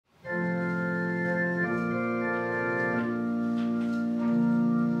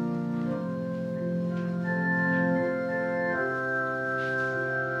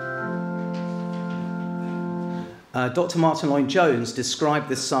Dr. Martin Lloyd-Jones described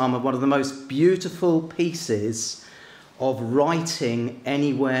this psalm as one of the most beautiful pieces of writing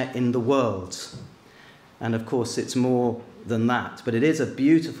anywhere in the world. And of course, it's more than that, but it is a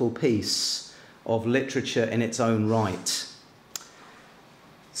beautiful piece of literature in its own right.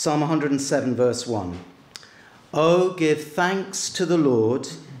 Psalm 107, verse 1. Oh, give thanks to the Lord,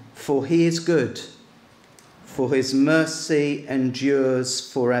 for he is good, for his mercy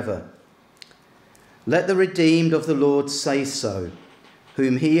endures forever. Let the redeemed of the Lord say so,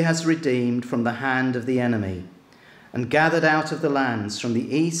 whom he has redeemed from the hand of the enemy, and gathered out of the lands from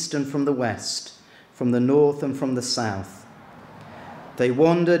the east and from the west, from the north and from the south. They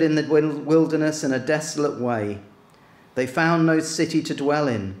wandered in the wilderness in a desolate way. They found no city to dwell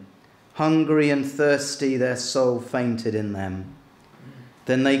in. Hungry and thirsty, their soul fainted in them.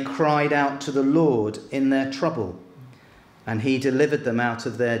 Then they cried out to the Lord in their trouble, and he delivered them out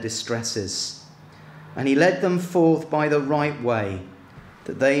of their distresses. And he led them forth by the right way,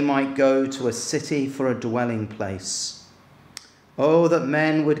 that they might go to a city for a dwelling place. Oh, that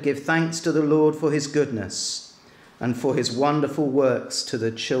men would give thanks to the Lord for his goodness, and for his wonderful works to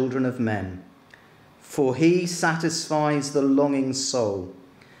the children of men. For he satisfies the longing soul,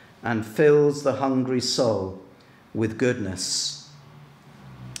 and fills the hungry soul with goodness.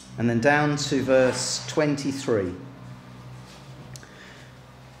 And then down to verse 23.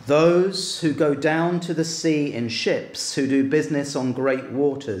 Those who go down to the sea in ships, who do business on great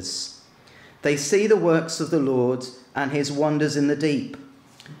waters, they see the works of the Lord and his wonders in the deep.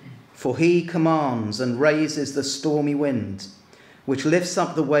 For he commands and raises the stormy wind, which lifts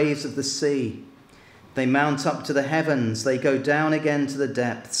up the waves of the sea. They mount up to the heavens, they go down again to the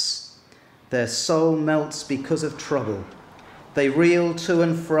depths. Their soul melts because of trouble. They reel to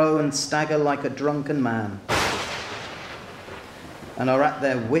and fro and stagger like a drunken man, and are at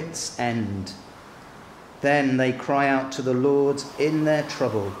their wits' end. Then they cry out to the Lord in their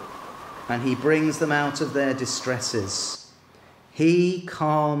trouble, and he brings them out of their distresses. He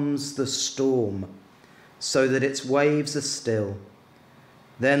calms the storm so that its waves are still.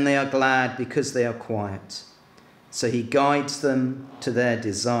 Then they are glad because they are quiet. So he guides them to their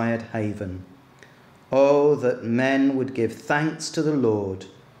desired haven. Oh, that men would give thanks to the Lord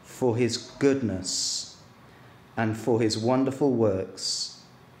for his goodness and for his wonderful works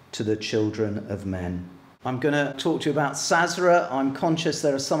to the children of men. I'm going to talk to you about Sasra. I'm conscious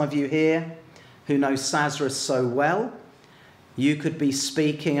there are some of you here who know Sasra so well. You could be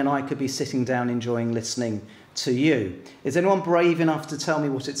speaking and I could be sitting down enjoying listening to you. Is anyone brave enough to tell me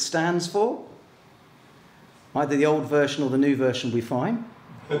what it stands for? Either the old version or the new version will be fine.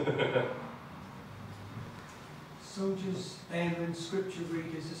 Soldiers, Airmen, Scripture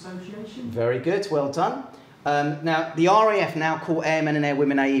Readers Association. Very good, well done. Now, the RAF now call airmen and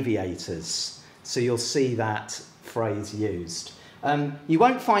airwomen aviators, so you'll see that phrase used. You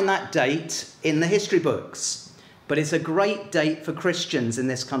won't find that date in the history books, but it's a great date for Christians in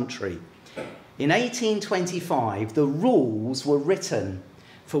this country. In 1825, the rules were written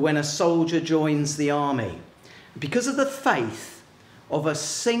for when a soldier joins the army. Because of the faith of a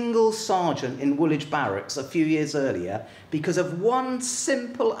single sergeant in Woolwich Barracks a few years earlier, because of one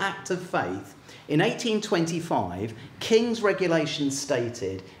simple act of faith, in 1825, King's regulations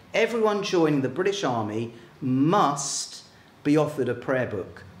stated everyone joining the British Army must be offered a prayer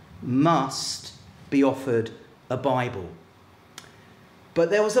book, must be offered a Bible. But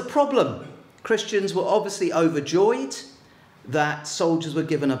there was a problem. Christians were obviously overjoyed that soldiers were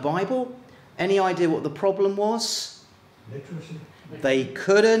given a Bible. Any idea what the problem was? Literacy. They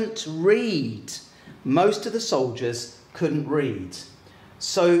couldn't read. Most of the soldiers couldn't read.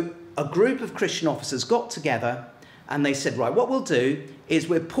 So a group of Christian officers got together and they said, right, what we'll do is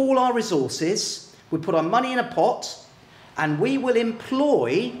we'll pool our resources, we'll put our money in a pot, and we will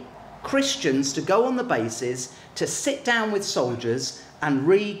employ Christians to go on the bases to sit down with soldiers and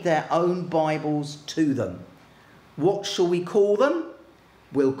read their own Bibles to them. What shall we call them?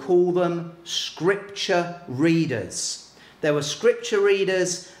 We'll call them scripture readers. There were scripture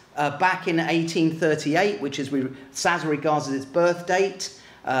readers back in 1838, which is Sasra regards as its birth date.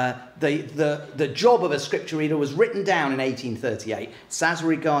 The job of a scripture reader was written down in 1838. Sasra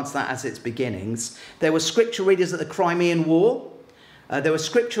regards that as its beginnings. There were scripture readers at the Crimean War. There were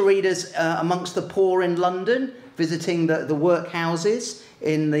scripture readers amongst the poor in London, visiting the workhouses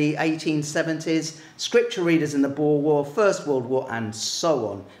in the 1870s, scripture readers in the Boer War, First World War, and so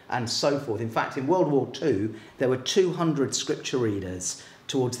on and so forth. In fact, in World War II, there were 200 scripture readers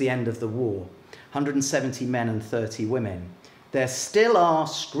towards the end of the war, 170 men and 30 women. There still are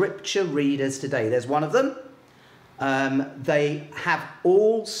scripture readers today. There's one of them. They have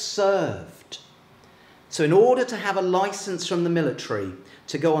all served. So in order to have a license from the military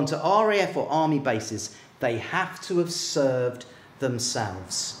to go onto RAF or army bases, they have to have served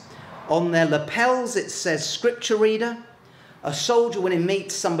themselves. On their lapels it says scripture reader. A soldier, when he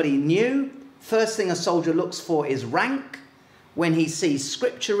meets somebody new, first thing a soldier looks for is rank. When he sees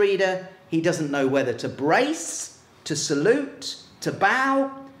scripture reader, he doesn't know whether to brace, to salute, to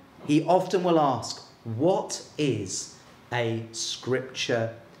bow. He often will ask, what is a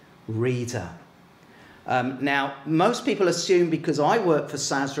scripture reader? Now, most people assume because I work for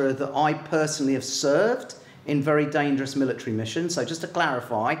Sasra that I personally have served in very dangerous military missions. So just to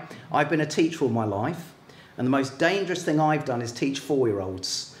clarify, I've been a teacher all my life, and the most dangerous thing I've done is teach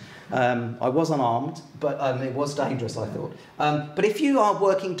 4-year-olds. I was unarmed, but it was dangerous, I thought. But if you are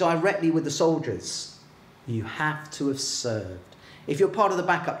working directly with the soldiers, you have to have served. If you're part of the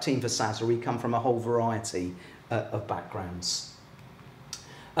backup team for Sasra, we come from a whole variety of backgrounds.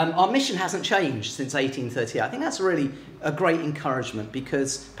 Our mission hasn't changed since 1838. I think that's really a great encouragement,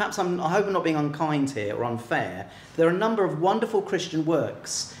 because perhaps I hope I'm not being unkind here or unfair. There are a number of wonderful Christian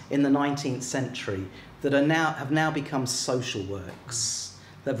works in the 19th century that have now become social works.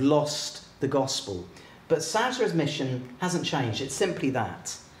 They've lost the gospel. But Sasra's mission hasn't changed. It's simply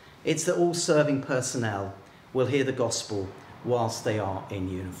that. It's that all serving personnel will hear the gospel whilst they are in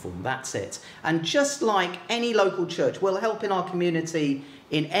uniform. That's it. And just like any local church, we'll help in our community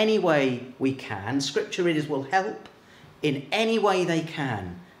in any way we can. Scripture readers will help in any way they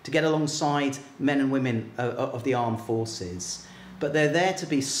can to get alongside men and women of the armed forces. But they're there to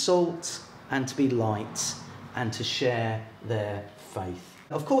be salt and to be light and to share their faith.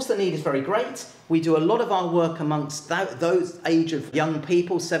 Of course, the need is very great. We do a lot of our work amongst those age of young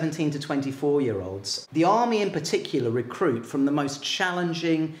people, 17 to 24-year-olds. The army in particular recruit from the most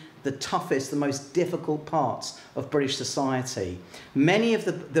challenging, the toughest, the most difficult parts of British society. Many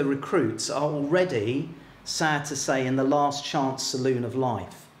of the recruits are already, sad to say, in the last chance saloon of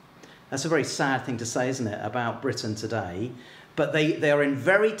life. That's a very sad thing to say, isn't it, about Britain today? But they are in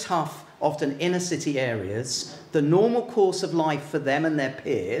very tough, often inner city areas. The normal course of life for them and their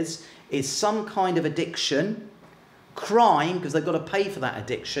peers is some kind of addiction, crime, because they've got to pay for that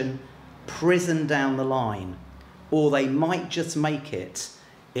addiction, prison down the line, or they might just make it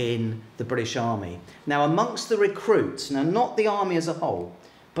in the British Army. Now, amongst the recruits, now not the army as a whole,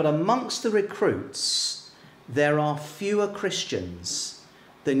 but amongst the recruits, there are fewer Christians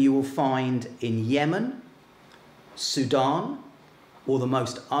than you will find in Yemen, Sudan, or the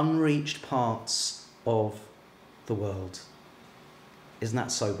most unreached parts of the world. Isn't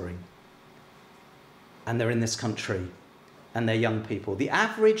that sobering? And they're in this country, and they're young people. The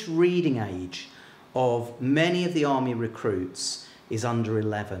average reading age of many of the army recruits is under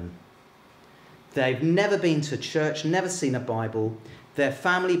 11. They've never been to church, never seen a Bible. Their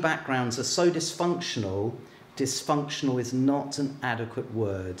family backgrounds are so dysfunctional. Dysfunctional is not an adequate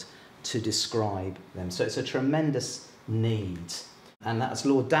word to describe them. So it's a tremendous need. And that's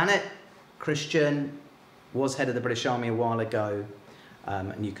Lord Dannatt, Christian, was head of the British Army a while ago.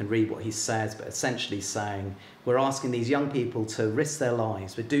 And you can read what he says, but essentially saying, we're asking these young people to risk their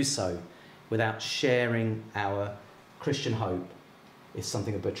lives, but do so without sharing our Christian hope is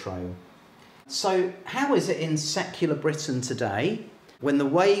something of betrayal. So how is it in secular Britain today, when the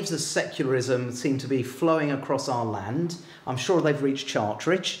waves of secularism seem to be flowing across our land? I'm sure they've reached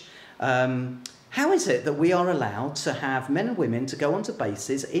Chartridge. How is it that we are allowed to have men and women to go onto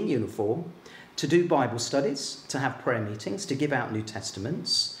bases in uniform, to do Bible studies, to have prayer meetings, to give out New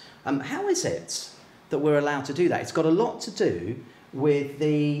Testaments? How is it that we're allowed to do that? It's got a lot to do with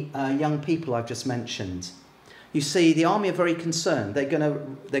the young people I've just mentioned. You see, the army are very concerned. They're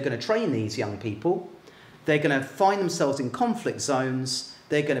going to train these young people. They're going to find themselves in conflict zones.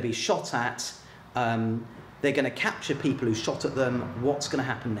 They're going to be shot at. They're going to capture people who shot at them. What's going to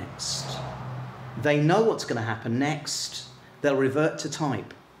happen next? They know what's going to happen next. They'll revert to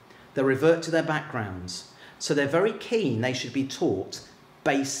type. They'll revert to their backgrounds. So they're very keen. They should be taught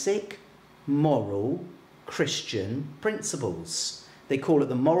basic, moral, Christian principles. They call it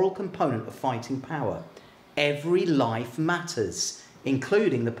the moral component of fighting power. Every life matters,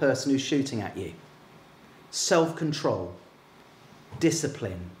 including the person who's shooting at you. Self-control,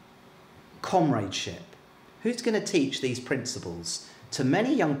 discipline, comradeship. Who's going to teach these principles to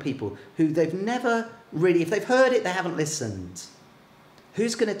many young people who they've never really, if they've heard it, they haven't listened?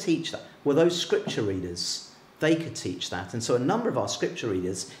 Who's going to teach that? Well, those scripture readers, they could teach that. And so a number of our scripture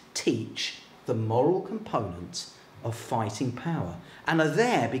readers teach the moral component of fighting power, and are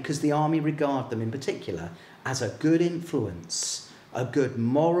there because the army regard them in particular as a good influence, a good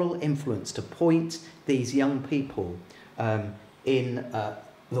moral influence to point these young people in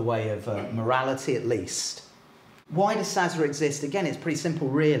the way of morality at least. Why does Sasra exist? Again, it's pretty simple,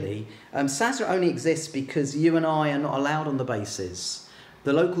 really. Sasra only exists because you and I are not allowed on the bases.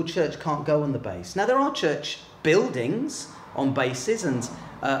 The local church can't go on the base. Now, there are church buildings on bases, and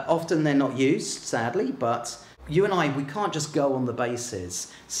often they're not used, sadly, but you and I, we can't just go on the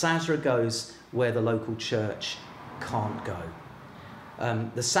bases. Sasra goes where the local church can't go.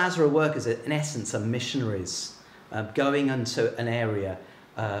 The Sasra workers, in essence, are missionaries going into an area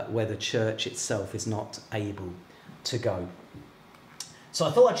where the church itself is not able to go. So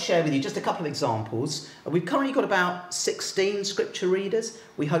I thought I'd share with you just a couple of examples. We've currently got about 16 scripture readers.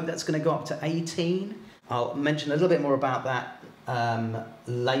 We hope that's going to go up to 18. I'll mention a little bit more about that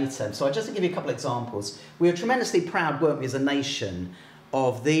later. So just to give you a couple of examples. We were tremendously proud, weren't we, as a nation,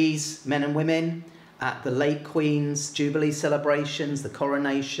 of these men and women at the late Queen's Jubilee celebrations, the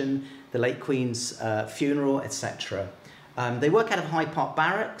coronation, the late Queen's funeral, etc. They work out of Hyde Park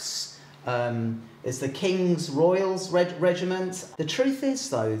Barracks. It's the King's Royals Regiment. The truth is,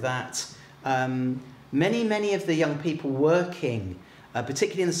 though, that many of the young people working,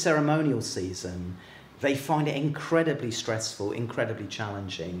 particularly in the ceremonial season, they find it incredibly stressful, incredibly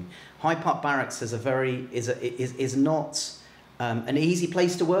challenging. Hyde Park Barracks is not an easy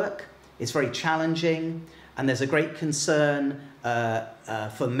place to work. It's very challenging, and there's a great concern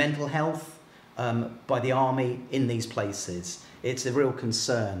for mental health by the army in these places. It's a real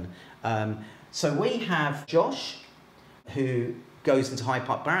concern. So we have Josh, who goes into Hyde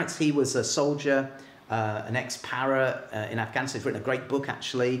Park Barracks. He was a soldier, an ex-para in Afghanistan. He's written a great book,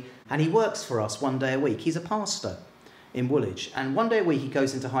 actually, and he works for us one day a week. He's a pastor in Woolwich, and one day a week he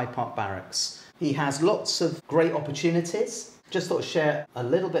goes into Hyde Park Barracks. He has lots of great opportunities. Just thought to share a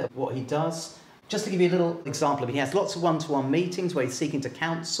little bit of what he does. Just to give you a little example of it, he has lots of one-to-one meetings where he's seeking to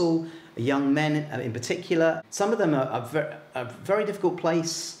counsel young men in particular. Some of them are a very difficult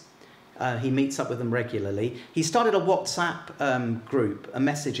place. He meets up with them regularly. He started a WhatsApp group, a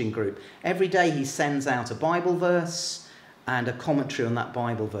messaging group. Every day he sends out a Bible verse and a commentary on that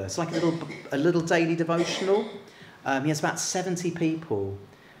Bible verse, like a little daily devotional. He has about 70 people,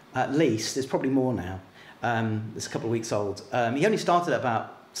 at least. There's probably more now. It's a couple of weeks old. He only started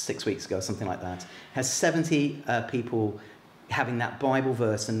about 6 weeks ago, something like that. Has 70 people having that Bible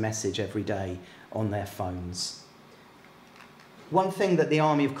verse and message every day on their phones. One thing that the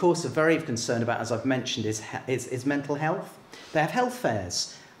army, of course, are very concerned about, as I've mentioned, is mental health. They have health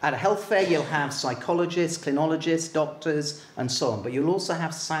fairs. At a health fair, you'll have psychologists, clinologists, doctors, and so on. But you'll also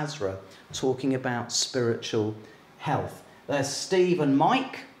have Sasra talking about spiritual health. There's Steve and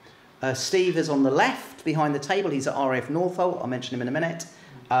Mike. Steve is on the left behind the table. He's at RAF Northolt. I'll mention him in a minute.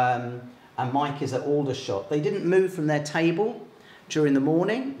 And Mike is at Aldershot. They didn't move from their table during the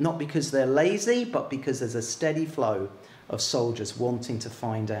morning, not because they're lazy, but because there's a steady flow of soldiers wanting to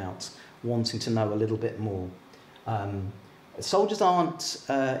find out, wanting to know a little bit more. Soldiers aren't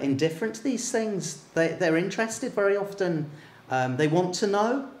indifferent to these things. They're interested very often. They want to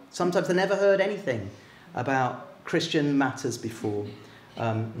know. Sometimes they've never heard anything about Christian matters before.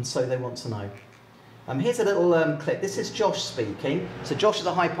 And so they want to know. Here's a little clip. This is Josh speaking. So Josh is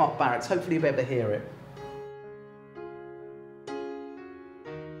at Hyde Park Barracks. Hopefully you'll be able to hear it.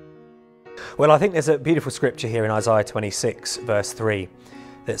 Well, I think there's a beautiful scripture here in Isaiah 26, verse 3,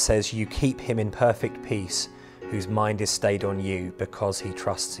 that says, "You keep him in perfect peace, whose mind is stayed on you, because he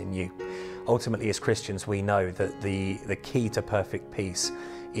trusts in you." Ultimately, as Christians, we know that the key to perfect peace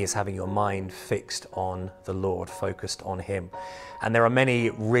is having your mind fixed on the Lord, focused on him. And there are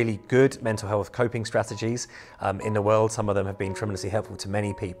many really good mental health coping strategies in the world. Some of them have been tremendously helpful to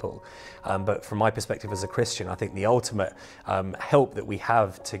many people. But from my perspective as a Christian, I think the ultimate help that we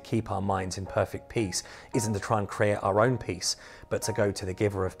have to keep our minds in perfect peace isn't to try and create our own peace, but to go to the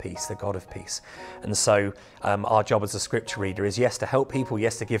giver of peace, the God of peace. And so our job as a scripture reader is, yes, to help people,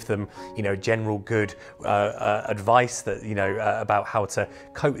 yes, to give them, general good advice that, about how to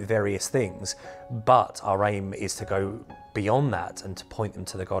cope with various things. But our aim is to go beyond that and to point them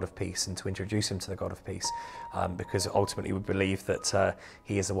to the God of peace and to introduce them to the God of peace, because ultimately we believe that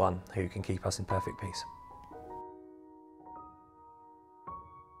he is the one who can keep us in perfect peace.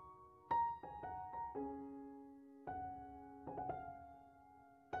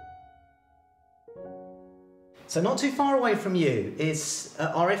 So not too far away from you is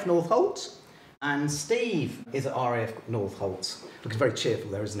RAF Northolt, and Steve is at RAF Northolt. Looking very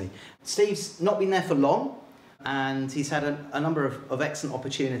cheerful there, isn't he? Steve's not been there for long, and he's had a number of excellent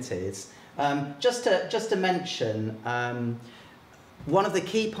opportunities. Just to mention, one of the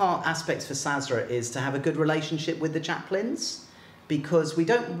key aspects for Sasra is to have a good relationship with the chaplains, because we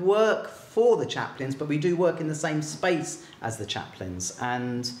don't work for the chaplains, but we do work in the same space as the chaplains.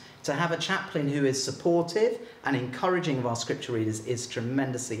 And to have a chaplain who is supportive and encouraging of our scripture readers is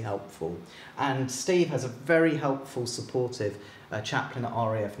tremendously helpful. And Steve has a very helpful, supportive chaplain at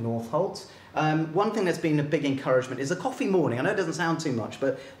RAF Northolt. One thing that's been a big encouragement is a coffee morning. I know it doesn't sound too much,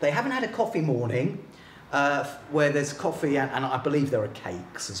 but they haven't had a coffee morning where there's coffee and I believe there are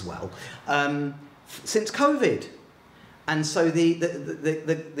cakes as well since COVID. And so the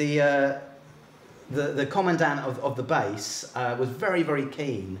commandant of the base was very, very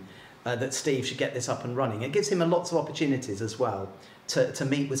keen that Steve should get this up and running. It gives him lots of opportunities as well to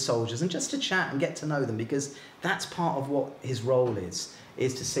meet with soldiers and just to chat and get to know them, because that's part of what his role is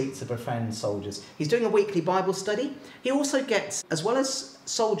to seek to befriend soldiers. He's doing a weekly Bible study. He also gets, as well as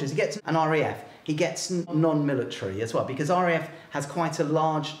soldiers, he gets an RAF. He gets non-military as well, because RAF has quite a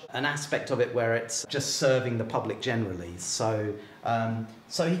large an aspect of it where it's just serving the public generally. So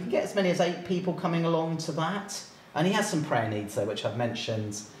so he can get as many as 8 people coming along to that. And he has some prayer needs there, which I've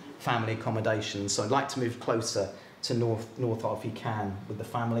mentioned, family accommodation. So I'd like to move closer to Northolt if he can with the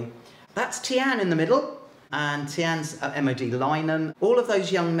family. That's Tian in the middle, and Tian's at MOD Lynham. All of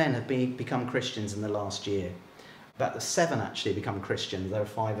those young men have become Christians in the last year. About 7 actually become Christians. There are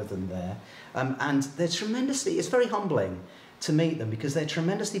 5 of them there. And they're tremendously, it's very humbling to meet them because they're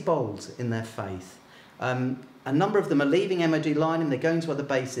tremendously bold in their faith. A number of them are leaving MOD Lynham, they're going to other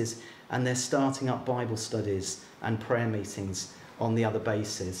bases, and they're starting up Bible studies and prayer meetings on the other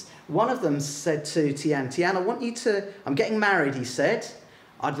bases. One of them said to Tian, I want you to, I'm getting married, he said.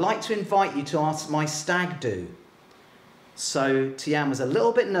 I'd like to invite you to my stag do. So Tian was a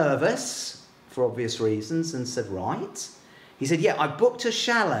little bit nervous, for obvious reasons, and said, right. He said, yeah, I booked a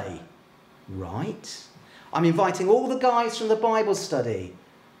chalet. Right. I'm inviting all the guys from the Bible study.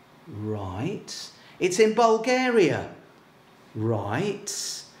 Right. It's in Bulgaria.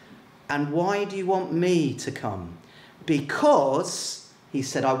 Right. And why do you want me to come? Because, he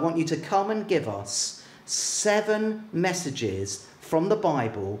said, I want you to come and give us 7 messages from the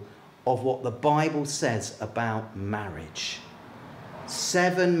Bible of what the Bible says about marriage.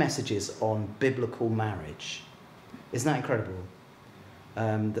 7 messages on biblical marriage. Isn't that incredible?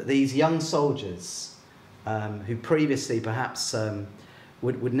 That these young soldiers who previously perhaps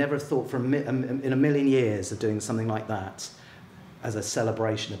would never have thought in a million years of doing something like that as a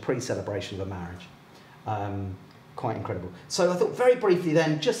celebration, a pre-celebration of a marriage. Quite incredible. So I thought very briefly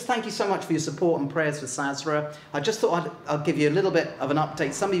then, just thank you so much for your support and prayers for Sasra. I just thought I'll give you a little bit of an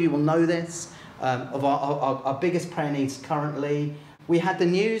update. Some of you will know this, of our biggest prayer needs currently. We had the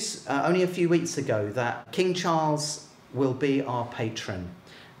news only a few weeks ago that King Charles will be our patron.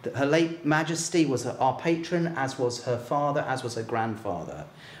 Her late Majesty was our patron, as was her father, as was her grandfather.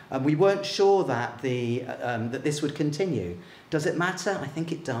 We weren't sure that that this would continue. Does it matter? I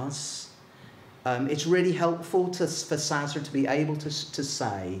think it does. It's really helpful for Sasra to be able to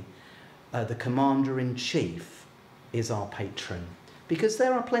say the Commander-in-Chief is our patron. Because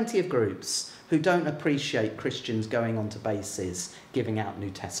there are plenty of groups who don't appreciate Christians going onto bases, giving out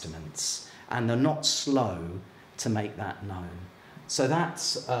New Testaments, and they're not slow to make that known. So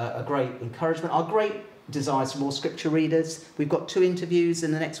that's a great encouragement. Our great desires for more scripture readers. We've got 2 interviews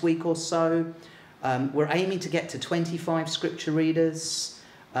in the next week or so. We're aiming to get to 25 scripture readers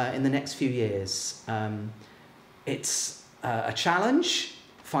in the next few years. It's a challenge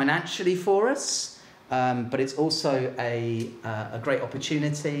financially for us, but it's also a great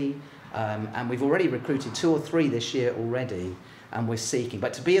opportunity. And we've already recruited 2 or 3 this year already, and we're seeking.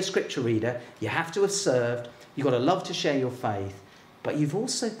 But to be a scripture reader, you have to have served, you've got to love to share your faith, but you've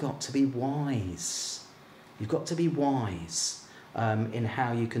also got to be wise. You've got to be wise in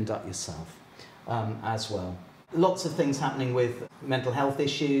how you conduct yourself as well. Lots of things happening with mental health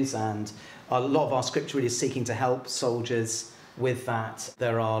issues, and a lot of our scripture readers seeking to help soldiers with that.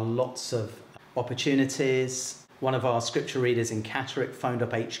 There are lots of opportunities. One of our scripture readers in Catterick phoned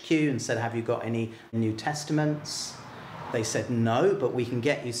up HQ and said, have you got any New Testaments? They said, no, but we can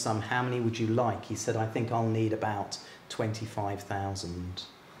get you some. How many would you like? He said, I think I'll need about 25,000,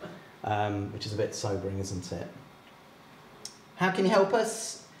 which is a bit sobering, isn't it? How can you help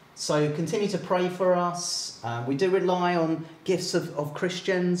us? So continue to pray for us. We do rely on gifts of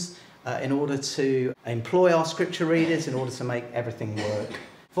Christians in order to employ our scripture readers, in order to make everything work.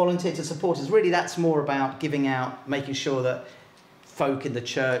 Volunteer to support us. Really, that's more about giving out, making sure that folk in the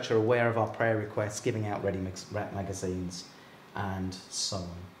church are aware of our prayer requests, giving out ready magazines, and so on.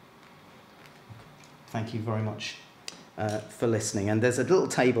 Thank you very much for listening. And there's a little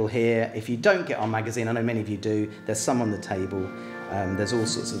table here. If you don't get our magazine, I know many of you do, there's some on the table. There's all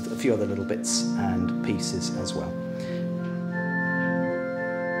sorts of a few other little bits and pieces as well.